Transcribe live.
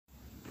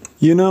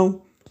You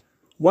know,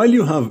 while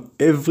you have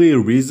every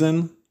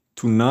reason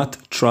to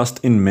not trust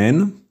in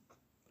men,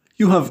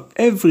 you have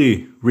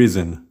every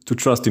reason to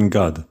trust in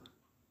God.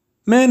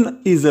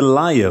 Man is a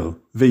liar.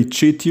 They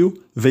cheat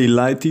you, they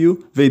lie to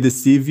you, they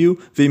deceive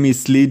you, they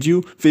mislead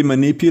you, they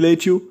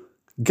manipulate you.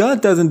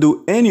 God doesn't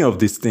do any of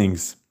these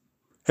things.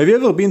 Have you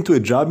ever been to a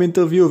job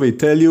interview? They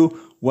tell you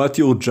what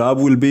your job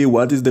will be,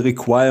 what is the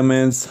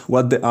requirements,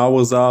 what the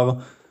hours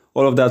are,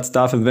 all of that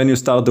stuff, and then you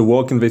start the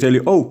work and they tell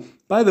you, oh,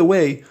 by the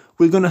way,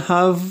 we're gonna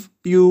have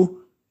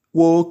you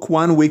work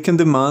 1 weekend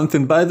a month,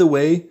 and by the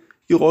way,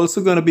 you're also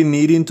gonna be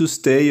needing to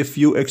stay a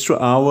few extra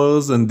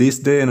hours on this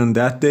day and on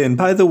that day, and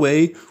by the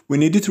way, we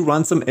need you to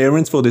run some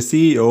errands for the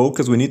CEO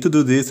because we need to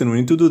do this and we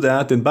need to do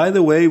that, and by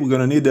the way, we're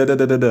gonna need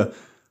da.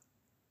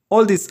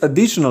 All this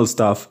additional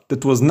stuff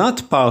that was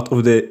not part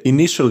of the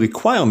initial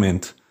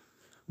requirement,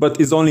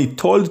 but is only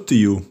told to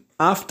you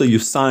after you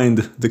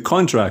signed the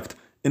contract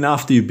and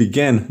after you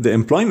began the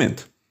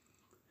employment.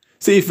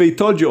 See, if they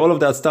told you all of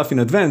that stuff in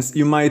advance,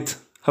 you might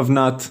have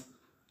not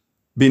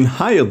been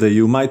hired there,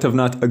 you might have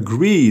not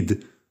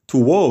agreed to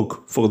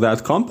work for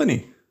that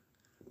company.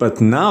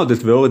 But now that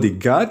they already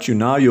got you,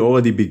 now you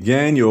already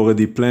began, you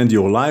already planned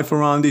your life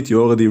around it,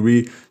 you already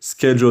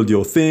rescheduled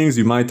your things,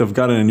 you might have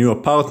gotten a new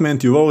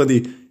apartment, you're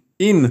already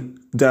in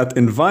that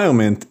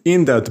environment,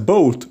 in that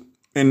boat,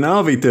 and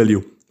now they tell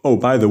you, oh,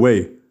 by the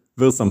way,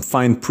 there's some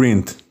fine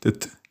print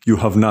that you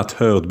have not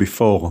heard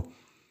before.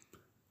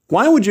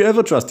 Why would you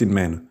ever trust in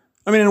men?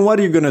 I mean, and what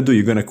are you gonna do?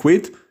 You're gonna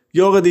quit?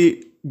 You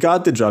already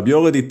got the job. You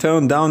already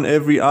turned down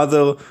every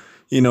other,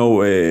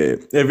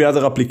 every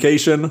other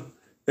application,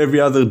 every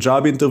other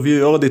job interview.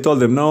 You already told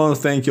them, no,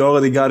 thank you,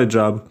 already got a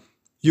job.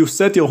 You've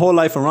set your whole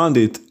life around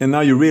it, and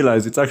now you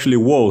realize it's actually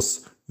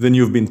worse than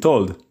you've been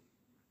told.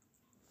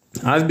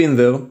 I've been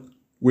there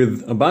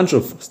with a bunch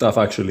of stuff,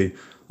 actually.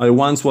 I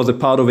once was a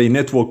part of a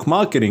network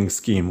marketing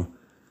scheme.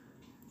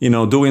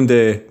 During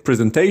the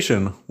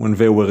presentation, when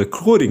they were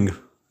recruiting,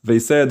 they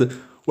said,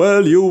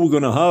 well, you're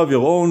gonna have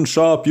your own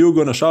shop, you're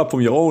gonna shop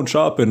from your own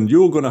shop, and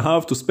you're gonna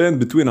have to spend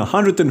between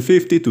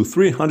 $150 to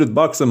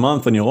 $300 a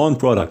month on your own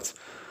products.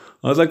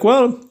 I was like,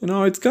 well,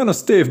 it's kind of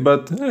stiff,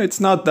 but it's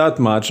not that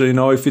much.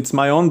 If it's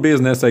my own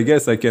business, I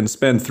guess I can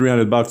spend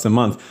 $300 a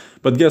month.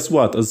 But guess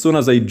what? As soon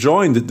as I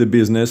joined the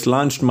business,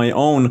 launched my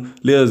own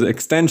little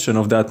extension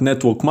of that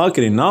network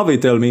marketing, now they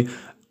tell me,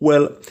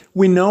 well,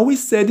 we know we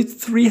said it's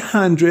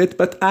 300,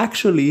 but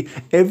actually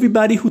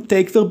everybody who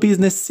takes their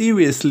business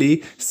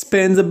seriously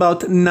spends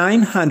about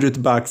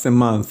 $900 a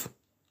month.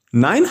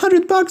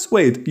 $900?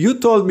 Wait, you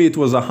told me it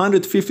was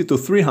 150 to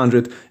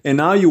 300, and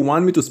now you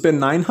want me to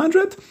spend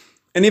 900?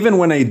 And even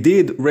when I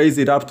did raise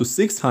it up to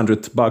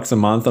 $600 a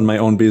month on my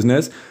own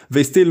business,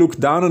 they still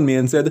looked down on me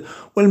and said,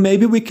 well,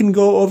 maybe we can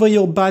go over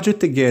your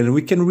budget again.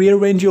 We can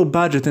rearrange your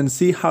budget and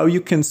see how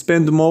you can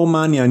spend more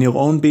money on your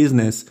own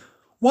business.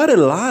 What a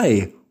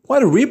lie.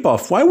 What a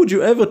ripoff. Why would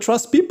you ever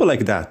trust people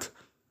like that?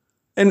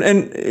 And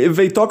if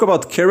they talk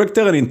about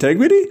character and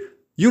integrity,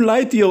 you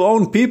lie to your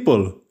own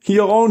people,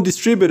 your own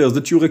distributors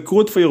that you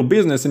recruit for your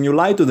business, and you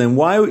lie to them.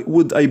 Why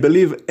would I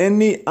believe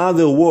any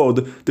other word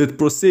that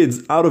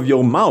proceeds out of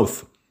your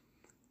mouth?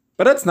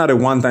 But that's not a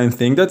one-time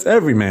thing. That's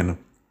every man.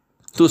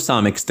 To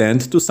some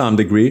extent, to some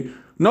degree.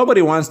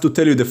 Nobody wants to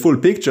tell you the full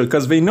picture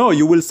because they know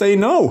you will say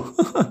no.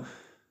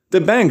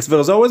 The banks,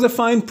 there's always a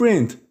fine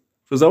print.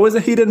 There's always a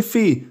hidden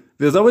fee.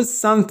 There's always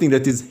something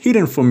that is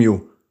hidden from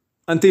you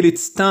until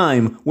it's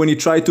time when you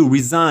try to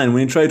resign,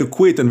 when you try to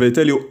quit, and they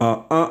tell you,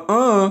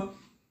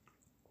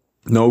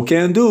 no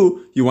can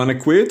do. You want to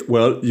quit?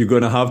 Well, you're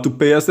going to have to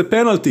pay us a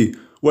penalty.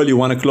 Well, you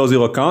want to close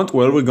your account?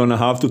 Well, we're going to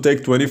have to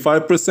take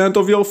 25%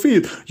 of your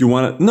fee.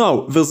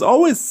 No, there's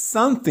always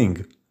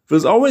something.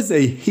 There's always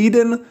a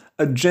hidden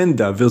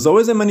agenda. There's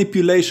always a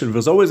manipulation.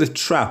 There's always a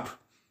trap.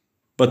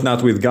 But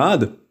not with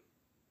God.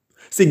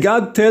 See,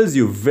 God tells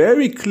you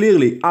very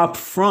clearly up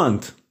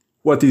front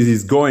what it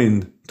is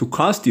going to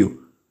cost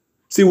you.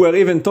 See, we're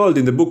even told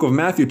in the book of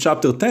Matthew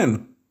chapter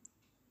 10,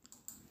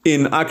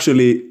 in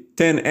actually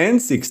 10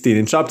 and 16,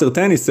 in chapter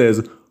 10 it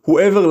says,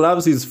 whoever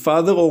loves his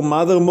father or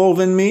mother more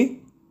than me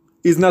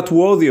is not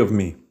worthy of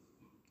me.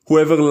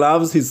 Whoever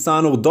loves his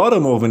son or daughter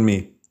more than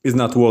me is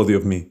not worthy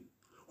of me.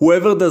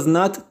 Whoever does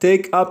not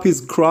take up his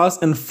cross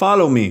and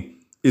follow me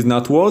is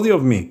not worthy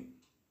of me.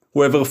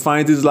 Whoever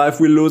finds his life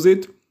will lose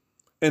it,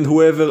 and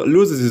whoever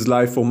loses his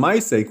life for my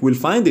sake will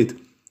find it.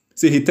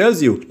 See, he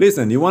tells you,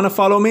 listen, you want to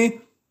follow me?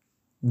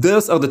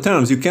 Those are the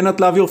terms. You cannot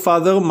love your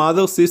father,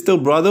 mother, sister,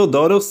 brother,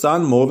 daughter,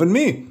 son more than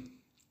me.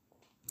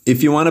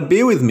 If you want to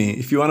be with me,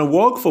 if you want to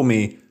work for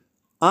me,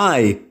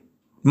 I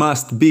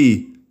must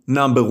be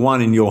number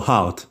one in your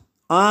heart.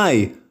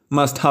 I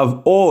must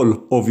have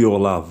all of your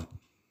love.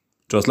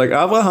 Just like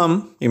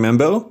Abraham,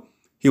 remember?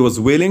 He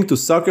was willing to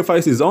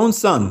sacrifice his own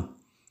son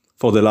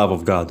for the love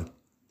of God.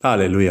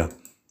 Hallelujah.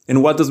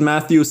 And what does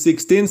Matthew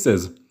 16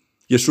 says?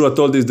 Yeshua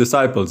told his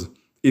disciples,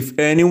 if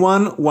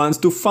anyone wants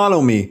to follow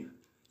me,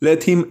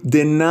 let him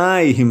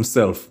deny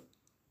himself.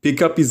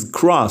 Pick up his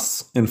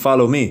cross and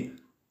follow me.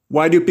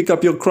 Why do you pick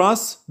up your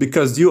cross?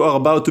 Because you are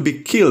about to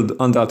be killed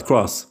on that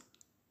cross.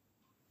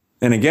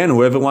 And again,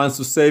 whoever wants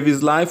to save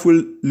his life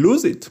will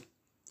lose it.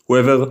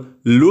 Whoever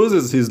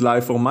loses his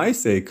life for my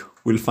sake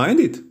will find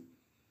it.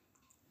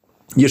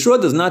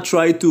 Yeshua does not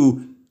try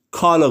to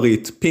color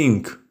it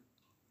pink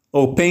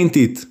or paint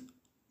it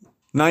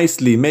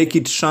nicely, make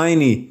it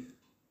shiny,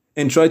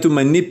 and try to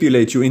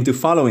manipulate you into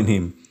following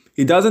him.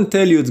 He doesn't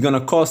tell you it's going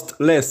to cost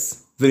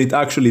less than it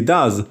actually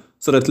does,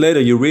 so that later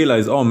you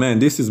realize, oh man,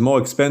 this is more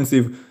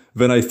expensive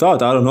than I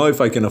thought. I don't know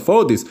if I can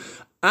afford this.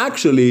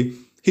 Actually,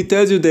 he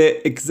tells you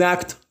the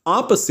exact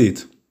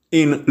opposite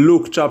in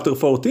Luke chapter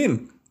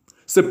 14.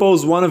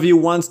 Suppose one of you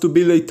wants to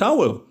build a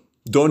tower.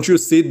 Don't you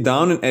sit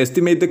down and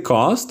estimate the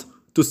cost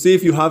to see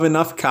if you have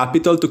enough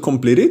capital to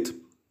complete it?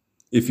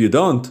 If you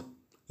don't,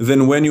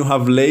 then when you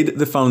have laid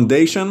the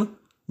foundation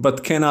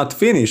but cannot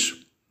finish,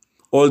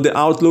 all the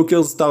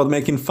outlookers start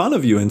making fun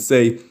of you and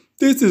say,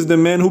 this is the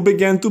man who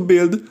began to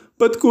build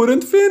but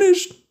couldn't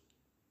finish.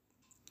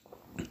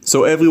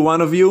 So every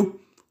one of you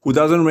who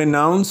doesn't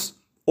renounce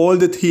all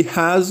that he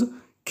has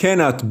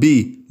cannot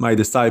be my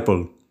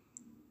disciple.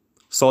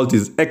 Salt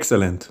is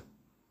excellent,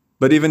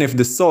 but even if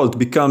the salt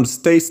becomes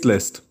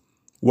tasteless,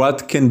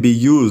 what can be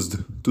used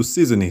to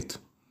season it?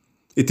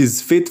 It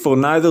is fit for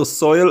neither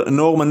soil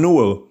nor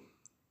manure.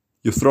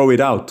 You throw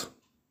it out.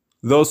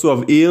 Those who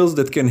have ears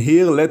that can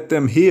hear, let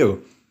them hear.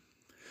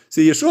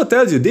 See, Yeshua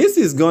tells you this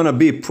is going to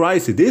be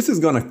pricey. This is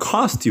going to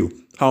cost you.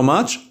 How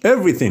much?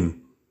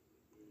 Everything.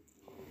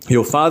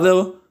 Your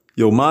father,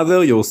 your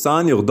mother, your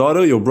son, your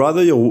daughter, your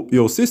brother,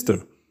 your sister.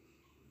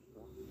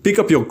 Pick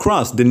up your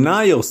cross.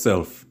 Deny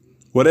yourself.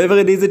 Whatever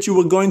it is that you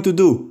were going to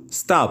do,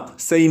 stop.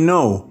 Say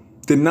no.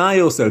 Deny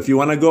yourself. You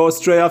want to go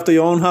astray after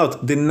your own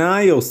heart?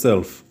 Deny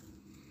yourself.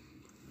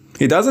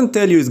 He doesn't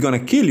tell you he's going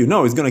to kill you.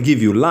 No, he's going to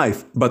give you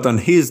life, but on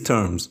his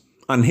terms,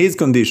 on his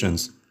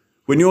conditions.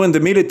 When you're in the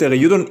military,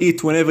 you don't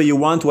eat whenever you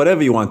want,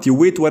 whatever you want.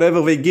 You eat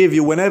whatever they give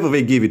you, whenever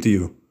they give it to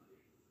you.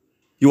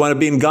 You want to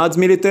be in God's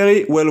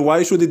military? Well,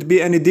 why should it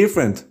be any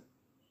different?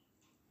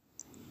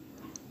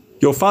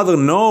 Your Father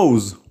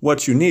knows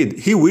what you need.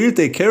 He will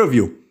take care of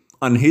you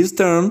on his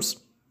terms,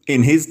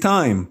 in his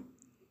time.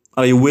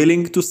 Are you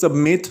willing to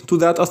submit to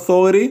that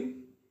authority?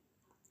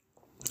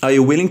 Are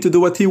you willing to do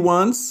what he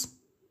wants?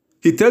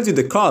 He tells you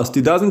the cost.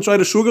 He doesn't try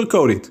to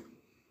sugarcoat it.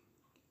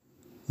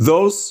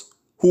 Those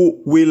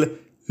who will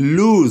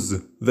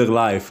lose their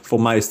life for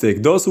my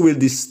sake, those who will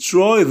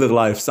destroy their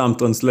life, some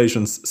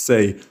translations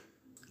say.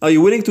 Are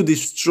you willing to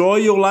destroy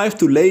your life,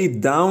 to lay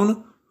it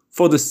down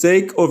for the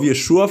sake of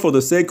Yeshua, for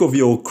the sake of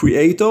your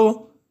Creator,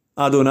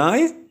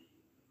 Adonai?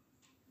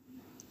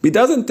 He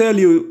doesn't tell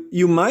you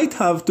you might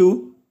have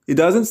to. He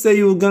doesn't say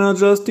you're gonna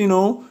just,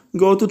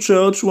 go to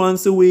church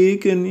once a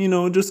week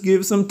and, just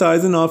give some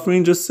tithes and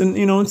offering, just,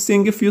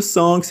 sing a few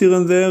songs here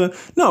and there.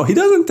 No, he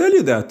doesn't tell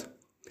you that.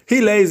 He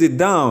lays it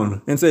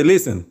down and say,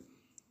 listen,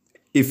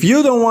 if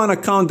you don't want to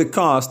count the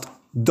cost,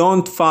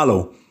 don't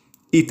follow.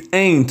 It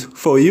ain't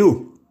for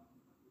you.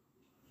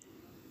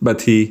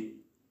 But he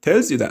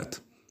tells you that.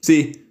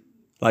 See,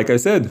 like I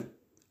said,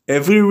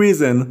 every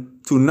reason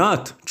to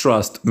not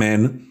trust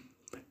man,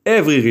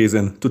 every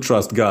reason to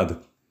trust God.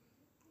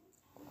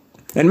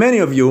 And many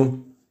of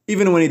you,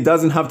 even when it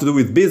doesn't have to do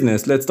with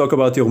business, let's talk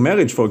about your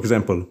marriage, for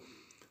example.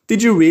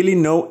 Did you really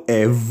know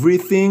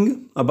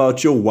everything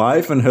about your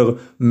wife and her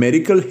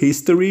medical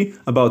history,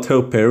 about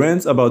her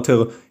parents, about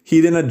her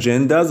hidden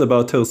agendas,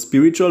 about her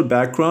spiritual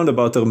background,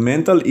 about her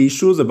mental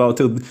issues, about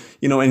her,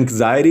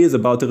 anxieties,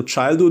 about her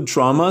childhood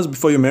traumas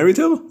before you married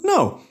her?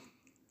 No.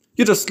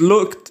 You just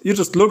looked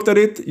at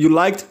it, you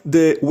liked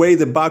the way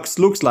the box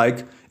looks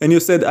like, and you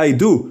said, I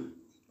do,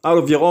 out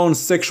of your own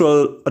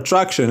sexual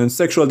attraction and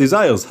sexual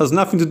desires. Has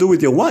nothing to do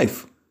with your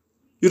wife.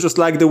 You just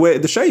like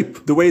the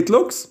shape, the way it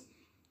looks.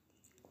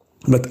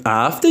 But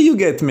after you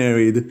get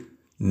married,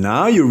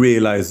 now you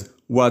realize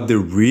what the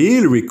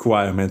real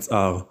requirements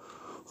are.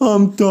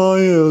 I'm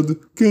tired.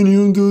 Can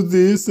you do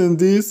this and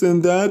this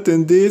and that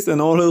and this and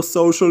all her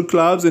social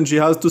clubs, and she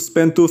has to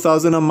spend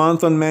 $2,000 a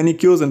month on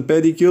manicures and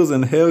pedicures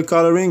and hair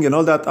coloring and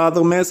all that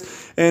other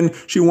mess, and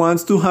she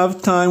wants to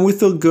have time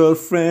with her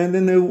girlfriend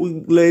and a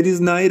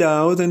ladies' night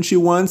out, and she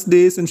wants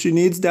this and she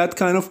needs that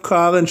kind of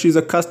car and she's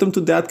accustomed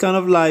to that kind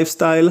of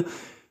lifestyle.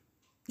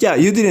 Yeah,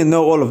 you didn't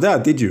know all of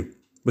that, did you?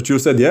 But you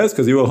said yes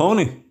because you were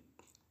horny.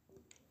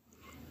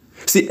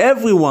 See,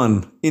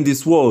 everyone in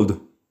this world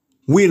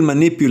will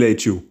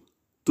manipulate you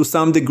to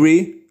some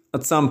degree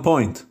at some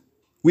point.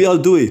 We all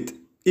do it.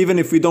 Even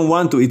if we don't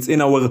want to, it's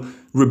in our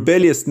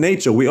rebellious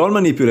nature. We all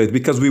manipulate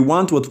because we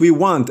want what we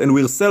want and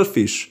we're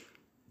selfish.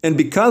 And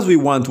because we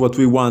want what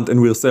we want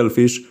and we're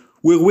selfish,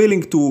 we're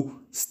willing to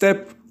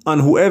step on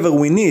whoever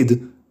we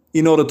need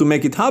in order to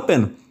make it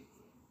happen.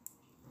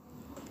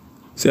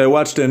 See, I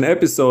watched an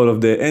episode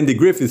of the Andy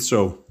Griffith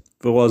Show.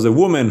 There was a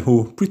woman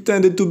who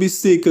pretended to be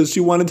sick because she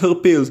wanted her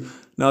pills.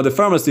 Now the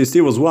pharmacist, he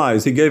was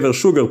wise. He gave her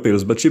sugar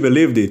pills, but she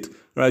believed it,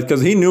 right?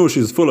 Because he knew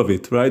she's full of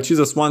it, right? She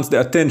just wants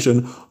the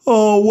attention.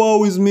 Oh,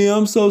 woe is me,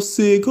 I'm so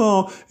sick.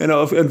 Oh,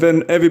 and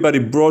then everybody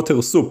brought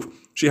her soup.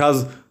 She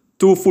has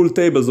 2 full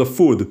tables of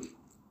food.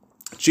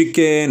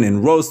 Chicken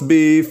and roast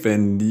beef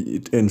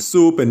and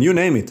soup and you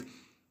name it.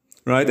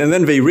 right? And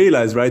then they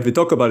realize, right, we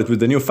talk about it with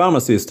the new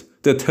pharmacist,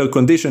 that her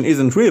condition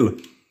isn't real.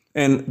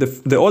 And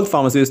the old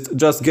pharmacist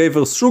just gave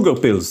her sugar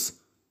pills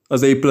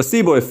as a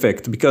placebo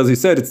effect, because he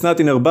said it's not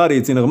in her body,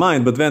 it's in her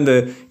mind. But then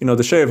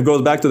the sheriff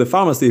goes back to the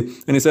pharmacy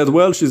and he said,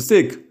 well, she's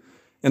sick.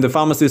 And the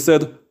pharmacist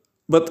said,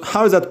 but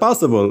how is that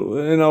possible?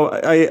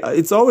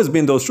 It's always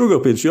been those sugar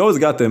pills. She always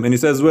got them. And he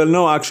says, well,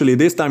 no, actually,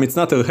 this time it's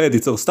not her head,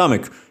 it's her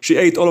stomach. She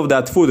ate all of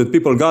that food that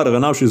people got her,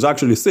 and now she's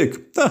actually sick.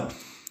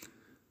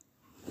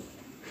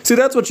 See,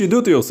 that's what you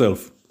do to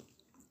yourself.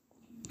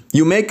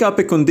 You make up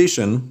a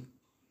condition,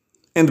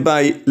 and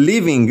by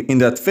living in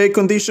that fake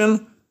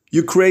condition,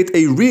 you create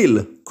a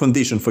real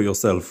condition for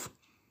yourself.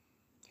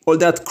 All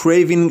that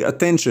craving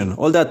attention,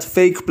 all that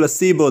fake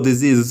placebo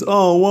disease.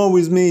 Oh, woe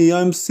is me,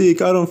 I'm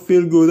sick, I don't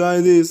feel good,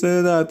 I this,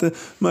 I that.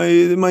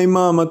 My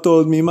mama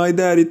told me, my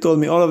daddy told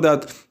me, all of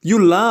that.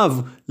 You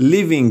love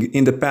living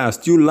in the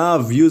past. You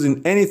love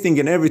using anything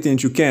and everything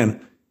that you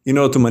can in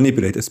order to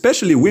manipulate,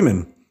 especially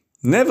women.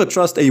 Never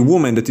trust a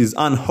woman that is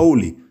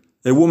unholy,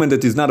 a woman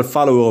that is not a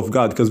follower of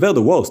God, because they're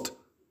the worst.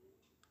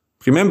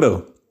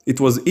 Remember,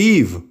 it was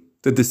Eve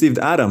that deceived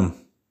Adam,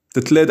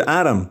 that led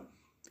Adam.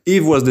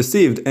 Eve was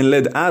deceived and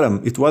led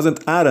Adam. It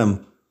wasn't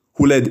Adam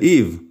who led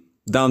Eve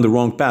down the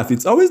wrong path.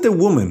 It's always the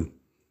woman.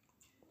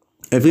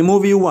 Every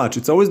movie you watch,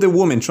 it's always the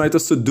woman trying to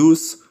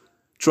seduce,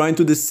 trying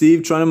to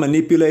deceive, trying to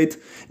manipulate.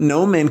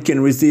 No man can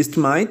resist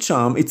my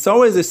charm. It's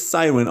always a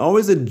siren,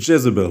 always a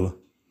Jezebel.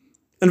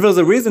 And there's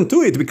a reason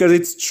to it, because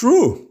it's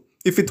true.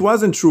 If it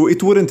wasn't true,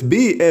 it wouldn't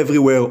be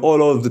everywhere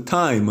all of the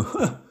time.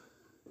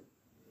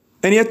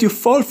 And yet you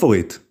fall for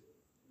it.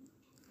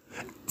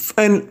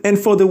 And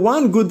for the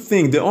one good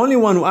thing, the only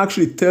one who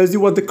actually tells you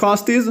what the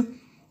cost is,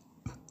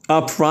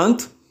 up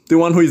front, the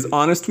one who is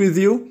honest with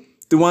you,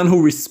 the one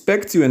who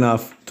respects you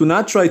enough to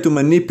not try to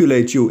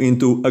manipulate you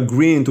into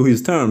agreeing to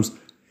his terms,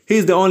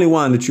 he's the only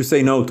one that you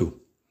say no to.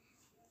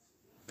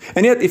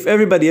 And yet, if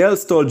everybody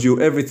else told you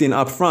everything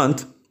up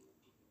front,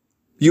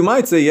 you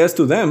might say yes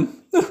to them.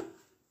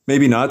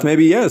 Maybe not,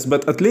 maybe yes,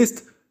 but at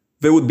least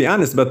they would be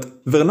honest,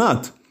 but they're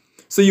not.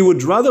 So you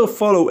would rather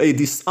follow a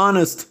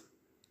dishonest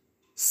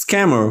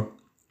scammer,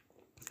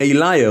 a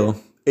liar,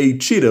 a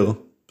cheater,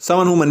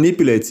 someone who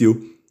manipulates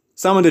you,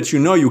 someone that you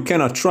know you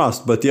cannot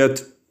trust, but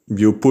yet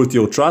you put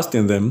your trust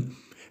in them,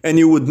 and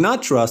you would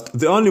not trust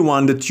the only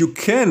one that you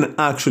can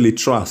actually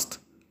trust.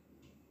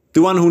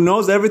 The one who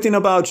knows everything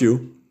about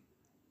you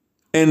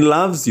and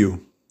loves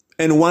you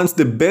and wants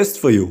the best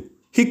for you.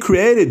 He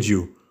created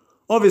you.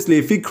 Obviously,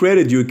 if he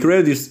created you, he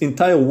created this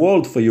entire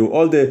world for you.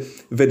 All the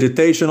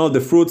vegetation, all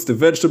the fruits, the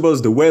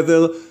vegetables, the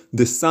weather,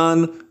 the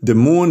sun, the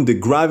moon, the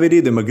gravity,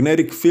 the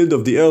magnetic field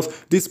of the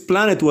earth. This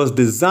planet was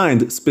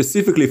designed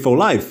specifically for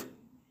life.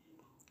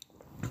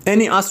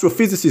 Any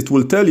astrophysicist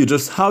will tell you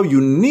just how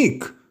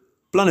unique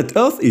planet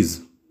Earth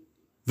is.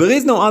 There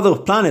is no other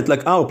planet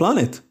like our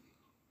planet.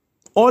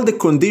 All the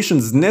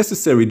conditions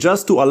necessary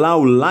just to allow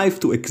life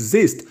to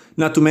exist,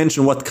 not to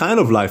mention what kind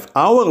of life,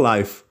 our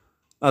life,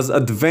 as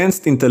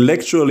advanced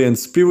intellectually and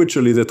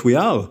spiritually that we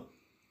are.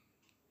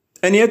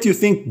 And yet you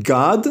think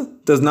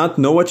God does not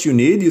know what you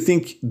need? You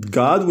think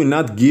God will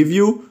not give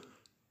you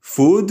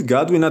food?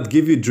 God will not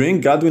give you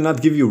drink? God will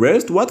not give you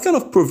rest? What kind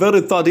of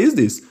perverted thought is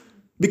this?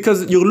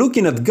 Because you're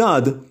looking at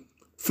God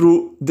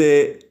through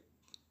the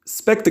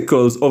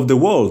spectacles of the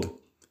world,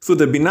 through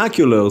the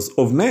binoculars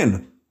of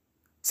men.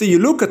 See, you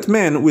look at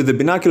men with the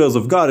binoculars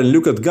of God and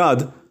look at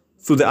God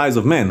through the eyes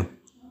of men.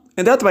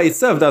 And that by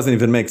itself doesn't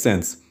even make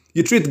sense.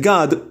 You treat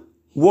God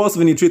worse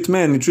than you treat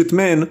men. You treat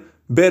men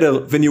better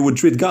than you would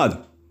treat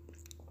God.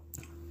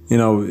 You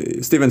know,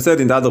 Stephen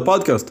said in the other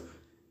podcast,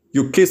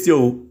 you kiss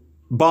your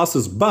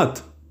boss's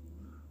butt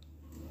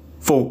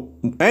for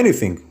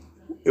anything.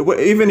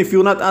 Even if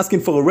you're not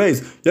asking for a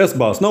raise. Yes,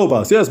 boss. No,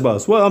 boss. Yes,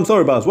 boss. Well, I'm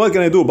sorry, boss. What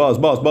can I do, boss?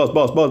 Boss.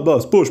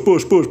 Push,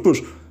 push, push,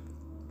 push.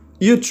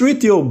 You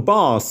treat your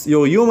boss,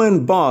 your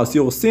human boss,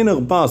 your sinner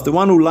boss, the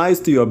one who lies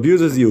to you,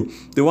 abuses you,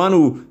 the one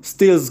who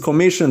steals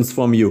commissions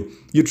from you.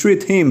 You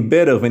treat him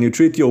better than you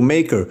treat your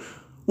maker.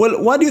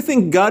 Well, what do you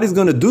think God is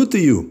going to do to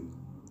you?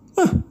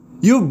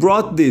 You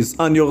brought this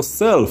on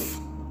yourself.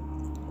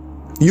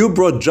 You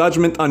brought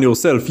judgment on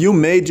yourself. You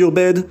made your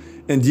bed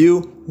and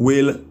you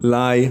will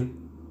lie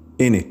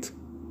in it.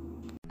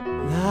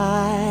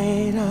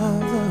 Light of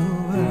the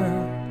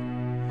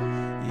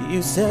world,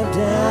 you step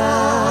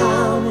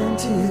down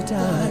into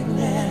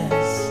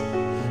darkness.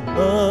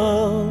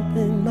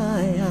 Open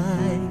my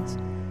eyes,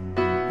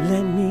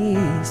 let me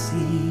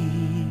see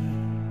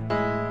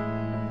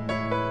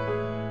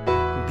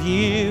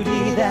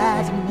beauty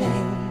that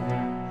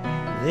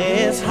made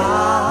this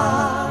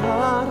heart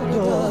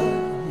adore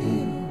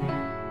you.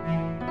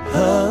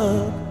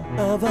 Hope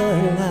of a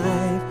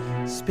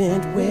life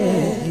spent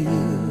with you.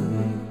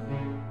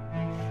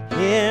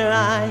 Here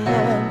I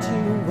am to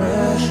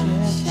worship.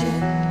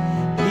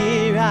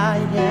 Here I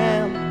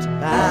am to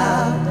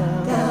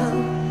bow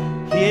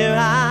down. Here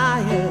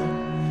I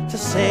am to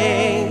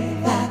say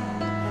that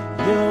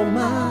you're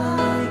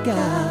my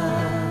God.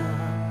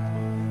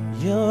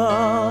 You're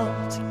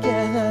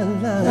altogether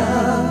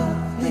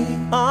lovely.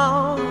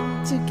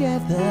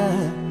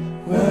 altogether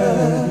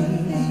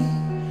worthy,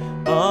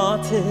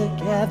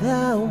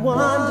 altogether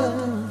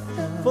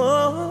wonderful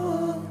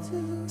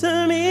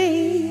to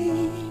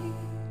me.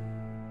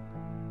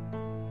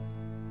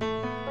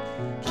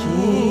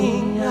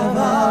 King of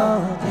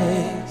all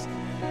days,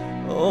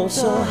 oh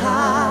so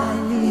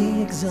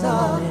highly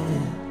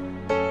exalted,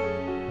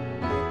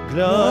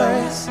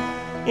 glorious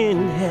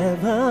in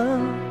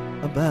heaven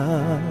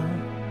above.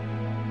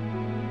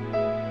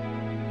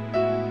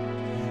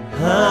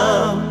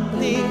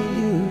 Humbly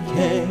you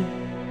came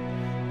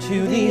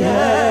to the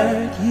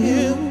earth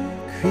you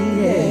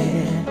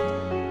created,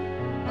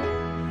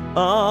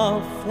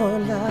 all for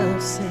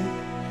love's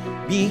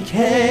sake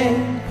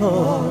became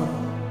poor.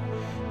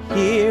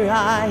 Here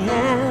I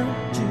am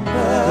to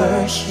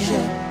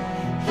worship,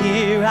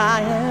 here I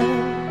am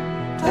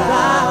to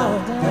bow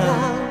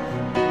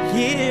down,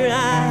 here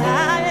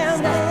I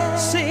am to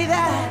say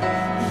that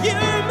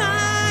you're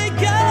my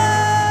God.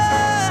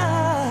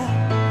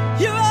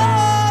 You're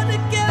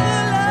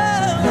altogether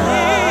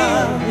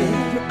lovely,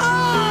 you're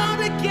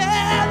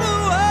altogether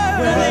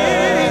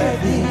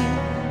worthy,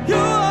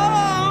 you're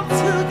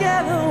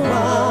altogether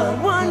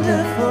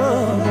wonderful,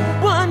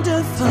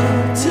 wonderful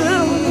to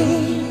me.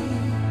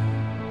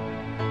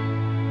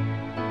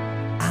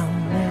 I'll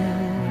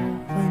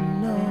never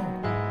know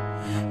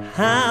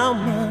how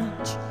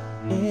much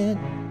it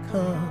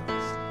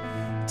costs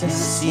to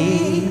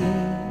see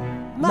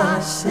my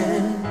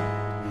sin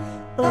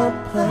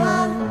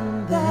upon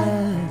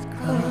that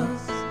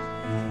cross.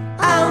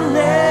 I'll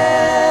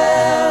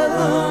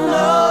never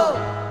know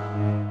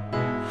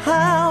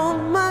how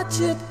much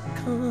it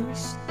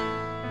costs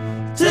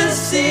to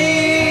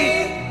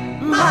see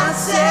my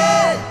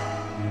sin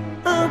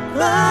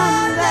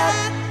upon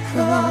that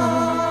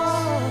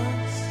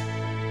cross.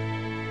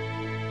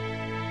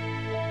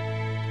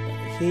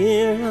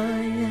 Here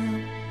I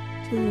am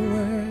to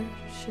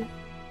worship,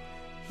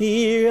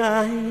 here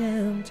I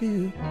am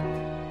to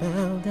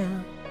bow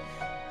down,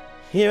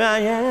 here I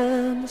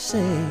am to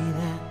say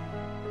that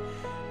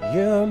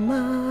you're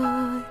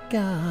my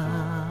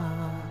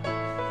God.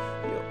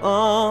 You're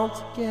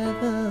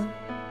altogether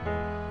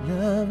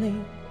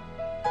lovely,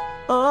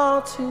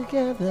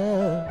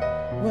 altogether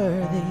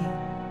worthy,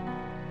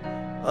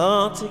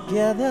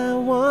 altogether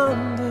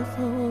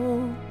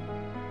wonderful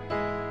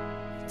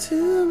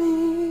to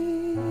me.